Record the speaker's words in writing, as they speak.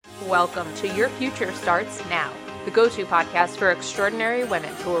Welcome to Your Future Starts Now, the go-to podcast for extraordinary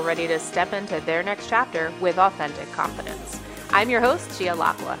women who are ready to step into their next chapter with authentic confidence. I'm your host, Gia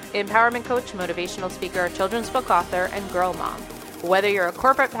Lacqua, empowerment coach, motivational speaker, children's book author, and girl mom. Whether you're a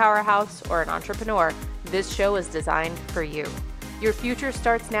corporate powerhouse or an entrepreneur, this show is designed for you. Your Future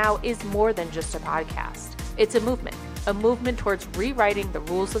Starts Now is more than just a podcast. It's a movement towards rewriting the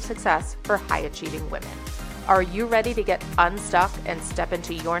rules of success for high-achieving women. Are you ready to get unstuck and step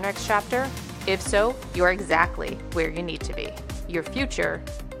into your next chapter? If so, you're exactly where you need to be. Your future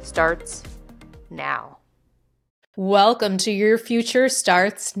starts now. Welcome to Your Future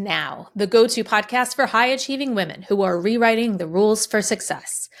Starts Now, the go-to podcast for high-achieving women who are rewriting the rules for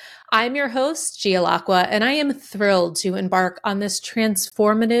success. I'm your host, Gia Lacqua, and I am thrilled to embark on this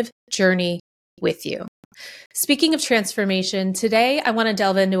transformative journey with you. Speaking of transformation, today I want to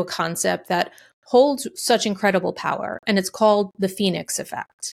delve into a concept that holds such incredible power, and it's called the Phoenix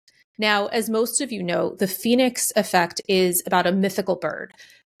effect. Now, as most of you know, the Phoenix effect is about a mythical bird,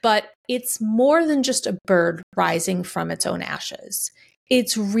 but it's more than just a bird rising from its own ashes.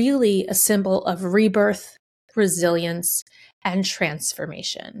 It's really a symbol of rebirth, resilience, and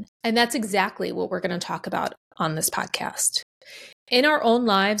transformation. And that's exactly what we're going to talk about on this podcast. In our own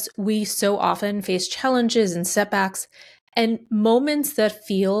lives, we so often face challenges and setbacks and moments that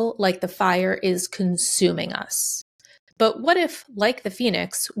feel like the fire is consuming us. But what if, like the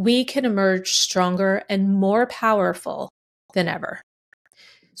Phoenix, we can emerge stronger and more powerful than ever?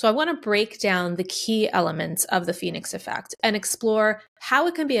 So I want to break down the key elements of the Phoenix effect and explore how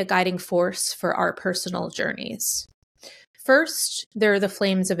it can be a guiding force for our personal journeys. First, there are the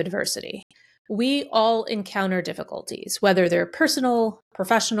flames of adversity. We all encounter difficulties, whether they're personal,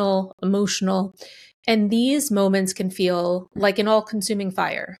 professional, emotional, and these moments can feel like an all-consuming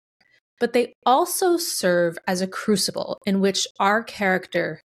fire. But they also serve as a crucible in which our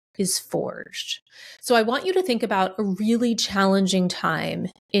character is forged. So I want you to think about a really challenging time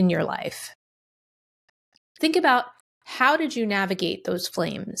in your life. Think about, how did you navigate those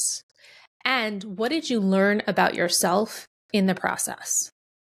flames? And what did you learn about yourself in the process?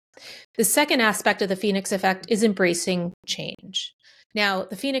 The second aspect of the Phoenix effect is embracing change. Now,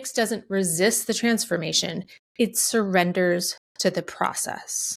 the Phoenix doesn't resist the transformation, it surrenders to the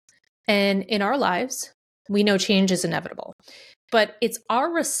process. And in our lives, we know change is inevitable, but it's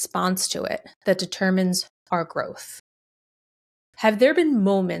our response to it that determines our growth. Have there been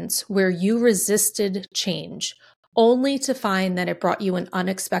moments where you resisted change only to find that it brought you an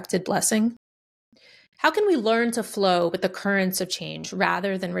unexpected blessing? How can we learn to flow with the currents of change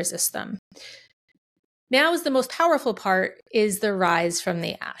rather than resist them? Now is the most powerful part, is the rise from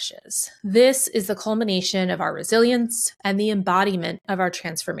the ashes. This is the culmination of our resilience and the embodiment of our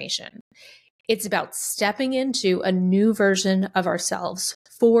transformation. It's about stepping into a new version of ourselves,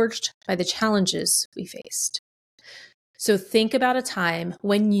 forged by the challenges we faced. So think about a time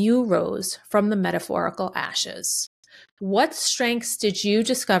when you rose from the metaphorical ashes. What strengths did you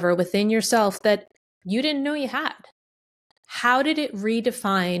discover within yourself that you didn't know you had? How did it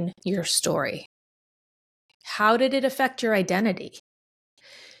redefine your story? How did it affect your identity?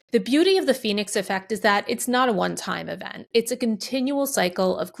 The beauty of the Phoenix effect is that it's not a one-time event. It's a continual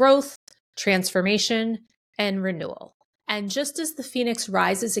cycle of growth, transformation, and renewal. And just as the Phoenix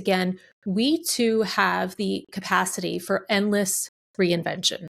rises again, we too have the capacity for endless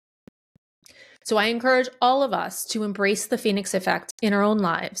reinvention. So I encourage all of us to embrace the Phoenix effect in our own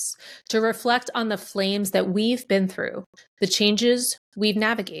lives, to reflect on the flames that we've been through, the changes we've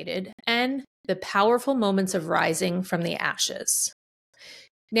navigated, and the powerful moments of rising from the ashes.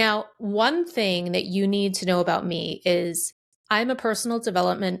 Now, one thing that you need to know about me is I'm a personal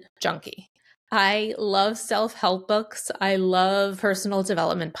development junkie. I love self-help books. I love personal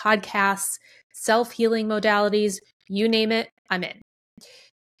development podcasts, self-healing modalities, you name it, I'm in.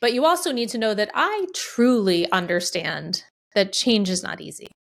 But you also need to know that I truly understand that change is not easy.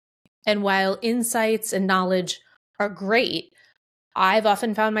 And while insights and knowledge are great, I've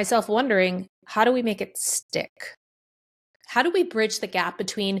often found myself wondering, how do we make it stick? How do we bridge the gap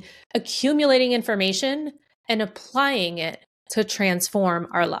between accumulating information and applying it to transform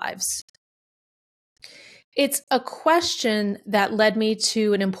our lives? It's a question that led me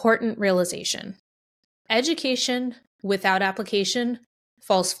to an important realization. Education without application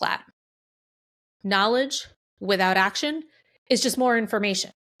falls flat. Knowledge without action is just more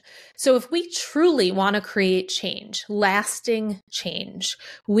information. So if we truly want to create change, lasting change,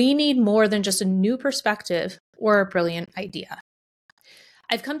 we need more than just a new perspective or a brilliant idea.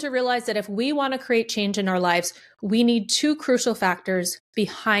 I've come to realize that if we want to create change in our lives, we need two crucial factors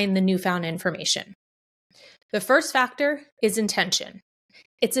behind the newfound information. The first factor is intention.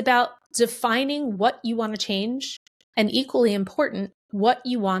 It's about defining what you want to change, and equally important, what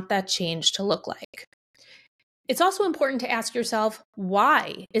you want that change to look like. It's also important to ask yourself,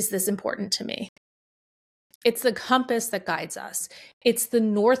 why is this important to me? It's the compass that guides us. It's the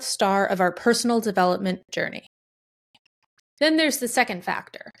North Star of our personal development journey. Then there's the second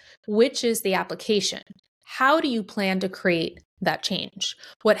factor, which is the application. How do you plan to create that change?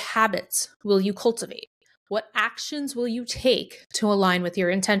 What habits will you cultivate? What actions will you take to align with your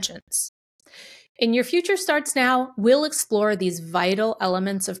intentions? In Your Future Starts Now, we'll explore these vital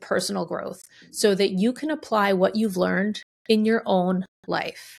elements of personal growth so that you can apply what you've learned in your own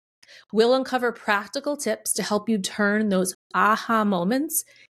life. We'll uncover practical tips to help you turn those aha moments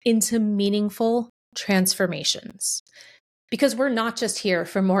into meaningful transformations. Because we're not just here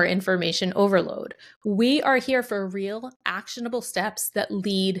for more information overload. We are here for real, actionable steps that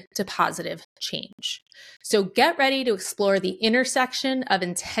lead to positive change. So get ready to explore the intersection of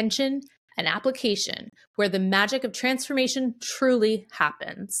intention and application, where the magic of transformation truly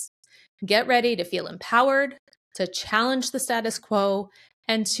happens. Get ready to feel empowered, to challenge the status quo,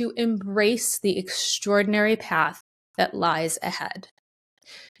 and to embrace the extraordinary path that lies ahead.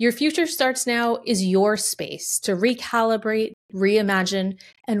 Your Future Starts Now is your space to recalibrate, reimagine,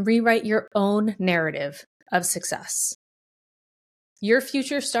 and rewrite your own narrative of success. Your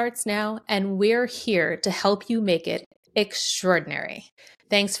future starts now, and we're here to help you make it extraordinary.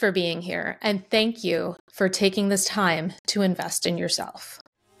 Thanks for being here, and thank you for taking this time to invest in yourself.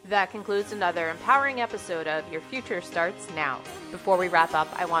 That concludes another empowering episode of Your Future Starts Now. Before we wrap up,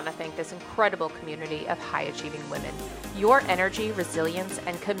 I want to thank this incredible community of high-achieving women. Your energy, resilience,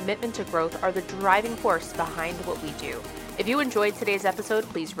 and commitment to growth are the driving force behind what we do. If you enjoyed today's episode,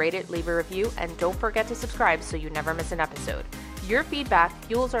 please rate it, leave a review, and don't forget to subscribe so you never miss an episode. Your feedback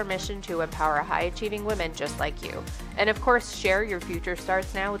fuels our mission to empower high-achieving women just like you. And of course, share Your Future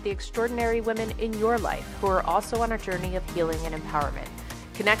Starts Now with the extraordinary women in your life who are also on a journey of healing and empowerment.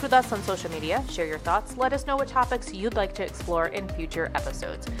 Connect with us on social media, share your thoughts, let us know what topics you'd like to explore in future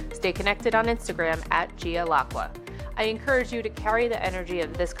episodes. Stay connected on Instagram at Gia Lacqua. I encourage you to carry the energy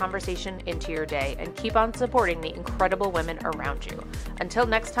of this conversation into your day and keep on supporting the incredible women around you. Until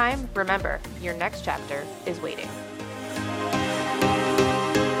next time, remember, your next chapter is waiting.